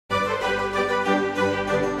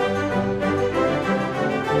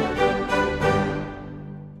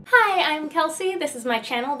Kelsey. This is my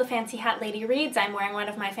channel, The Fancy Hat Lady Reads. I'm wearing one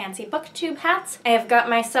of my fancy booktube hats. I have got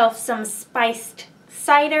myself some spiced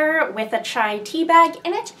cider with a chai tea bag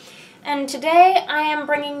in it. And today I am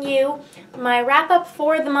bringing you my wrap-up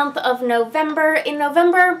for the month of November. In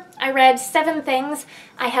November, I read 7 things.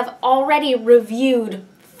 I have already reviewed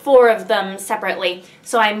 4 of them separately,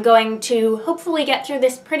 so I'm going to hopefully get through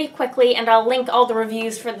this pretty quickly, and I'll link all the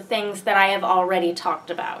reviews for the things that I have already talked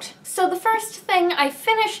about. So the first thing I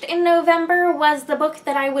finished in November was the book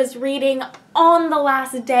that I was reading on the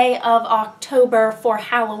last day of October for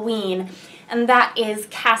Halloween, and that is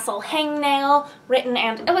Castle Hangnail, written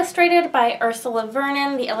and illustrated by Ursula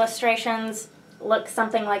Vernon. The illustrations look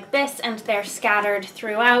something like this, and they're scattered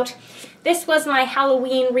throughout. This was my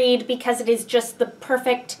Halloween read because it is just the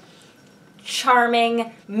perfect,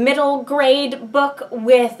 charming, middle grade book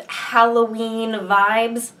with Halloween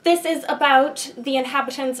vibes. This is about the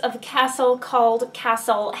inhabitants of a castle called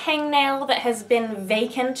Castle Hangnail that has been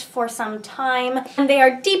vacant for some time, and they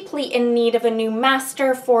are deeply in need of a new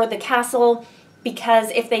master for the castle, because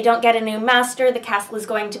if they don't get a new master, the castle is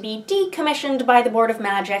going to be decommissioned by the Board of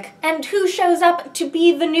Magic. And who shows up to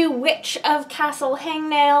be the new witch of Castle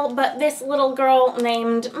Hangnail but this little girl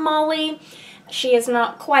named Molly? She is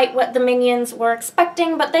not quite what the minions were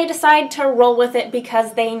expecting, but they decide to roll with it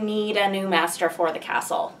because they need a new master for the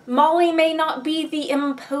castle. Molly may not be the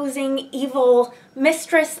imposing evil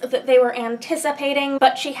mistress that they were anticipating,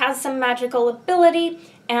 but she has some magical ability,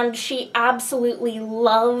 and she absolutely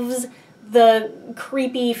loves the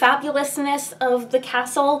creepy fabulousness of the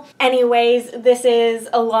castle. Anyways, this is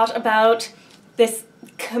a lot about this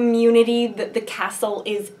community that the castle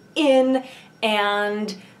is in,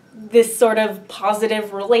 and this sort of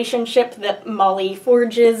positive relationship that Molly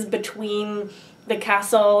forges between the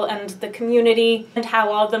castle and the community, and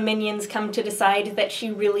how all the minions come to decide that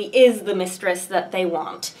she really is the mistress that they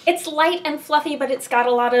want. It's light and fluffy, but it's got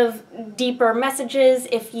a lot of deeper messages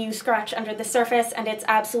if you scratch under the surface, and it's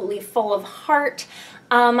absolutely full of heart.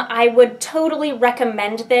 I would totally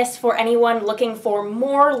recommend this for anyone looking for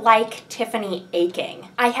more like Tiffany Aching.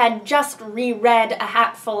 I had just reread A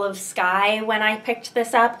Hatful of Sky when I picked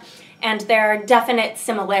this up, and there are definite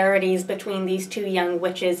similarities between these 2 young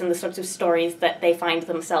witches and the sorts of stories that they find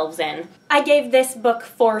themselves in. I gave this book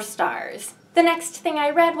 4 stars. The next thing I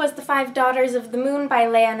read was The 5 Daughters of the Moon by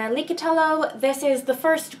Leena Likitalo. This is the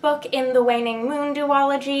first book in the Waning Moon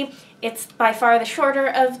duology. It's by far the shorter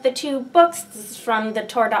of the 2 books. This is from the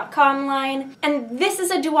Tor.com line. And this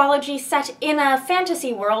is a duology set in a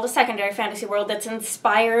fantasy world, a secondary fantasy world that's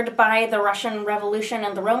inspired by the Russian Revolution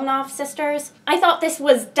and the Romanov sisters. I thought this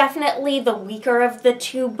was definitely the weaker of the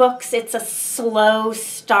 2 books. It's a slow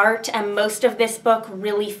start, and most of this book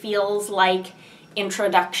really feels like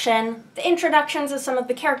introduction. The introductions of some of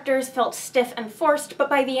the characters felt stiff and forced, but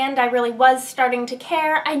by the end I really was starting to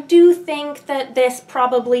care. I do think that this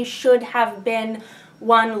probably should have been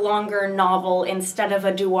one longer novel instead of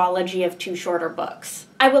a duology of 2 shorter books.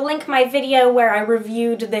 I will link my video where I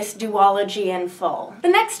reviewed this duology in full. The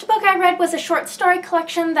next book I read was a short story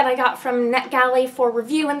collection that I got from NetGalley for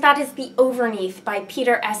review, and that is The Overneath by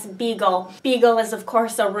Peter S. Beagle. Beagle is, of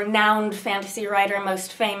course, a renowned fantasy writer,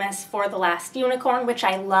 most famous for The Last Unicorn, which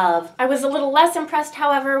I love. I was a little less impressed,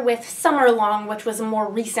 however, with Summerlong, which was a more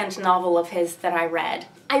recent novel of his that I read.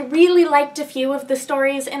 I really liked a few of the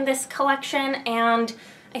stories in this collection, and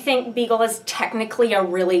I think Beagle is technically a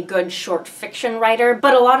really good short fiction writer,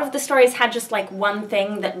 but a lot of the stories had just like one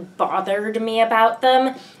thing that bothered me about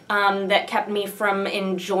them that kept me from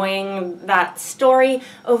enjoying that story.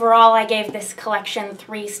 Overall, I gave this collection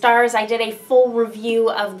 3 stars. I did a full review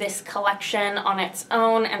of this collection on its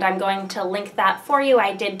own, and I'm going to link that for you.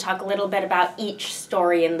 I did talk a little bit about each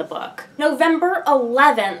story in the book. November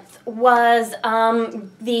 11th was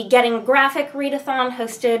the Getting Graphic readathon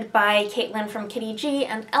hosted by Caitlin from Kitty G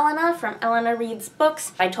and Elena from Elena Reads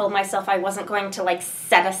Books. I told myself I wasn't going to like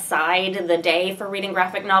set aside the day for reading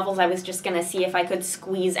graphic novels. I was just going to see if I could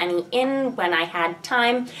squeeze any in when I had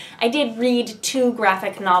time. I did read 2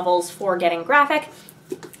 graphic novels for Getting Graphic.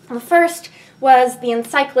 The first was The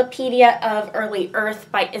Encyclopedia of Early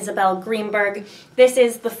Earth by Isabel Greenberg. This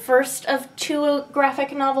is the first of 2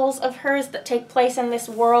 graphic novels of hers that take place in this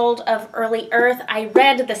world of Early Earth. I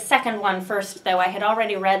read the second one first, though. I had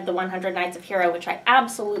already read The 100 Nights of Hero, which I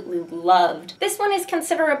absolutely loved. This one is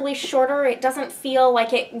considerably shorter. It doesn't feel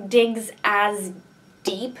like it digs as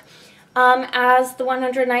deep as The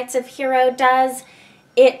 100 Nights of Hero does.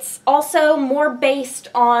 It's also more based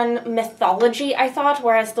on mythology, I thought,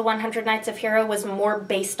 whereas The 100 Nights of Hero was more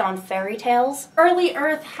based on fairy tales. Early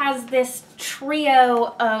Earth has this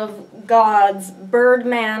trio of gods,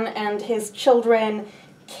 Birdman and his children,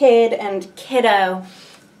 kid and kiddo,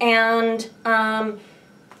 and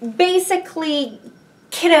basically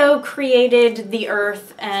Kiddo created the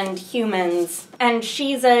earth and humans, and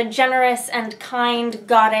she's a generous and kind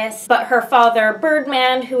goddess, but her father,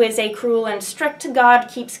 Birdman, who is a cruel and strict god,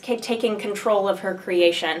 keeps taking control of her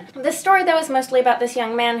creation. The story, though, is mostly about this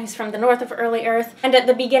young man who's from the north of early Earth, and at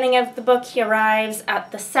the beginning of the book he arrives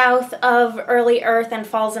at the south of early Earth and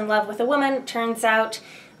falls in love with a woman. Turns out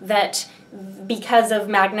that because of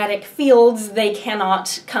magnetic fields, they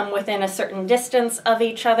cannot come within a certain distance of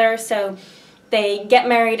each other, so they get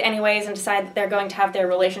married anyways and decide that they're going to have their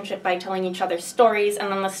relationship by telling each other stories, and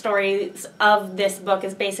then the stories of this book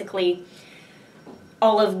is basically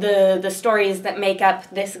all of the stories that make up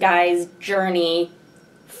this guy's journey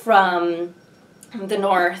from the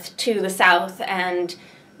north to the south and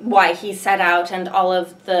why he set out and all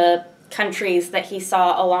of the countries that he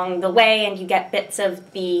saw along the way, and you get bits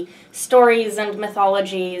of the stories and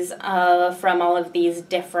mythologies from all of these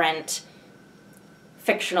different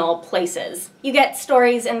fictional places. You get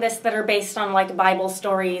stories in this that are based on like Bible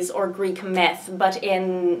stories or Greek myth, but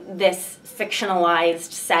in this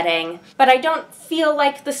fictionalized setting. But I don't feel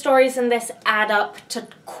like the stories in this add up to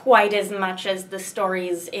quite as much as the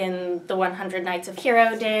stories in the 100 Nights of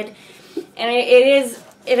Hero did. And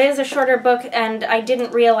it is a shorter book, and I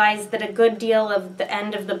didn't realize that a good deal of the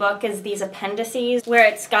end of the book is these appendices, where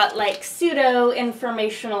it's got like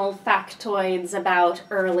pseudo-informational factoids about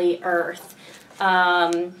early Earth.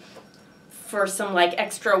 For some like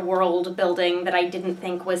extra world building that I didn't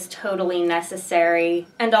think was totally necessary.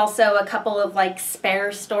 And also a couple of like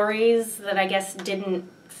spare stories that I guess didn't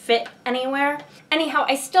fit anywhere. Anyhow,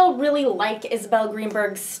 I still really like Isabel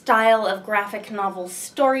Greenberg's style of graphic novel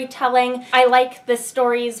storytelling. I like the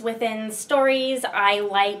stories within stories. I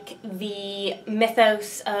like the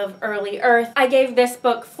mythos of early Earth. I gave this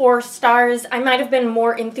book 4 stars. I might have been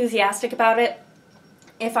more enthusiastic about it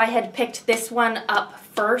if I had picked this one up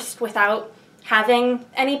first without having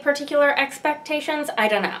any particular expectations. I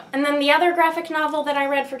don't know. And then the other graphic novel that I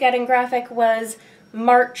read for Getting Graphic was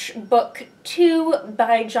March Book 2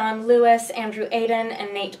 by John Lewis, Andrew Aydin,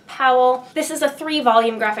 and Nate Powell. This is a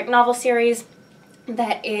 3-volume graphic novel series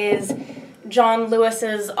that is John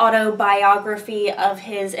Lewis's autobiography of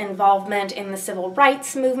his involvement in the civil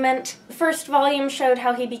rights movement. The first volume showed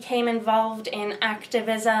how he became involved in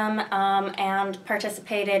activism and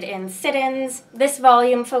participated in sit-ins. This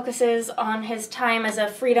volume focuses on his time as a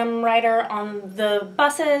freedom rider on the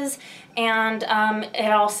buses, and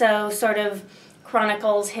it also sort of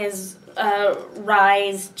chronicles his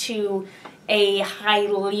rise to a high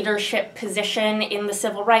leadership position in the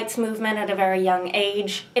civil rights movement at a very young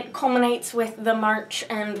age. It culminates with the march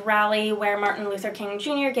and rally where Martin Luther King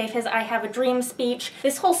Jr. gave his I Have a Dream speech.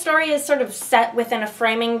 This whole story is sort of set within a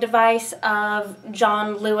framing device of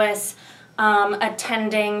John Lewis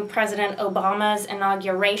attending President Obama's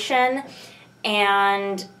inauguration,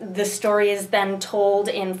 and the story is then told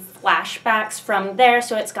in flashbacks from there,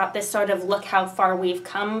 so it's got this sort of look how far we've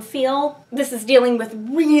come feel. This is dealing with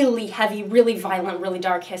really heavy, really violent, really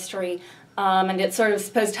dark history, and it's sort of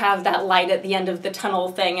supposed to have that light at the end of the tunnel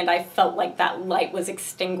thing, and I felt like that light was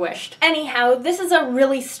extinguished. Anyhow, this is a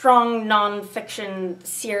really strong non-fiction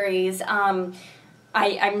series. I'm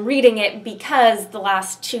reading it because the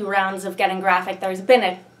last 2 rounds of Getting Graphic, there's been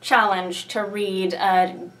a challenge to read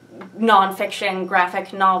non-fiction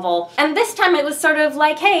graphic novel. And this time it was sort of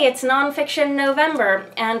like, hey, it's non-fiction November,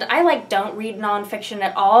 and I don't read non-fiction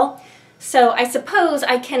at all, so I suppose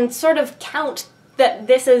I can sort of count that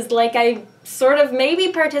this is like I sort of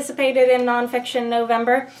maybe participated in non-fiction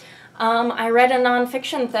November. I read a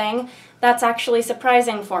non-fiction thing. That's actually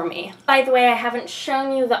surprising for me. By the way, I haven't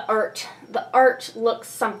shown you the art. The art looks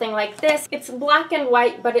something like this. It's black and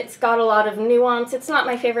white, but it's got a lot of nuance. It's not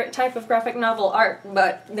my favorite type of graphic novel art,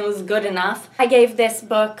 but it was good enough. I gave this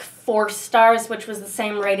book 4 stars, which was the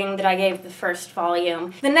same rating that I gave the first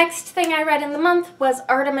volume. The next thing I read in the month was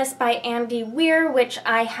Artemis by Andy Weir, which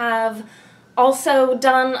I have also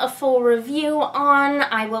done a full review on.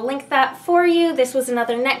 I will link that for you. This was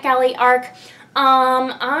another NetGalley arc.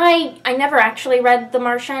 I never actually read The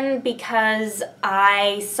Martian because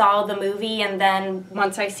I saw the movie, and then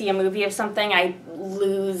once I see a movie of something, I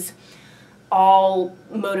lose all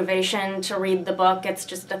motivation to read the book. It's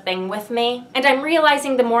just a thing with me. And I'm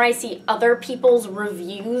realizing the more I see other people's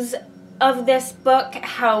reviews of this book,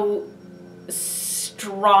 how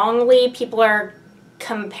strongly people are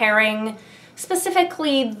comparing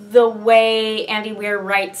specifically the way Andy Weir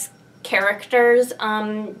writes characters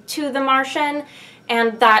to The Martian,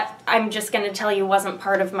 and that, I'm just going to tell you, wasn't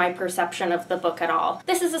part of my perception of the book at all.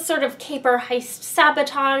 This is a sort of caper heist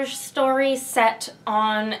sabotage story set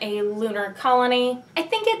on a lunar colony. I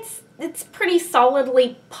think it's pretty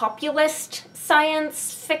solidly populist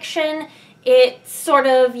science fiction. It sort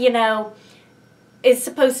of, you know, is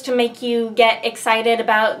supposed to make you get excited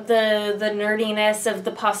about the nerdiness of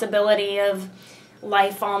the possibility of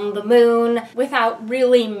life on the moon without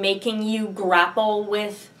really making you grapple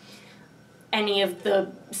with any of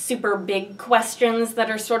the super big questions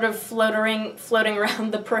that are sort of floating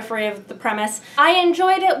around the periphery of the premise. I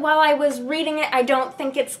enjoyed it while I was reading it. I don't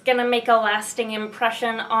think it's gonna make a lasting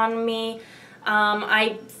impression on me.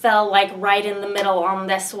 I fell like right in the middle on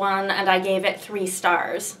this one, and I gave it 3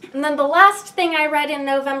 stars. And then the last thing I read in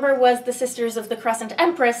November was The Sisters of the Crescent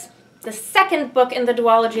Empress, the second book in the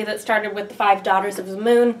duology that started with the 5 Daughters of the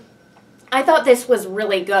Moon. I thought this was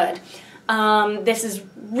really good. This is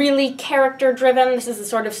really character-driven. This is the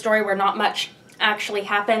sort of story where not much actually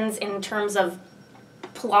happens in terms of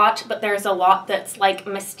plot, but there's a lot that's like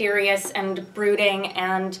mysterious and brooding,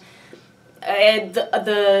 and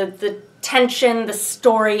the tension, the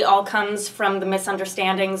story all comes from the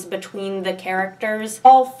misunderstandings between the characters.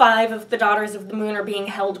 All 5 of the Daughters of the Moon are being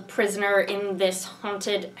held prisoner in this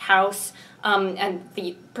haunted house, and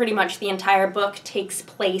pretty much the entire book takes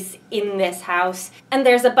place in this house. And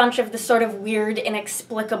there's a bunch of the sort of weird,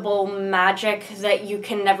 inexplicable magic that you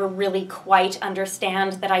can never really quite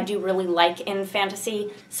understand that I do really like in fantasy.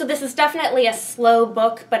 So this is definitely a slow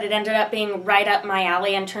book, but it ended up being right up my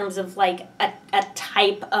alley in terms of like a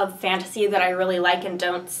type of fantasy that I really like and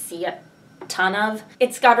don't see a ton of.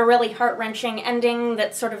 It's got a really heart-wrenching ending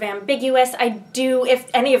that's sort of ambiguous. If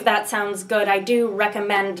any of that sounds good, I do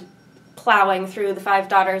recommend plowing through the 5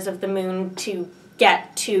 Daughters of the Moon to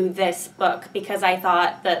get to this book, because I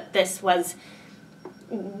thought that this was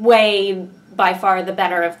way by far the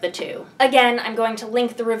better of the 2. Again, I'm going to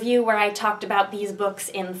link the review where I talked about these books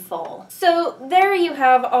in full. So there you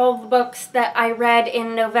have all the books that I read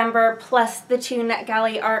in November, plus the 2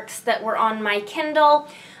 NetGalley arcs that were on my Kindle.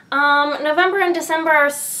 November and December are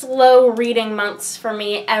slow reading months for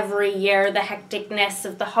me every year, the hecticness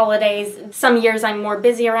of the holidays. Some years I'm more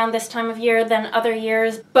busy around this time of year than other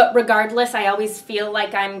years, but regardless, I always feel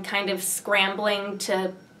like I'm kind of scrambling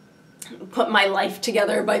to put my life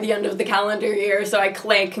together by the end of the calendar year so I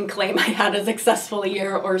can claim I had a successful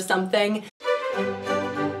year or something.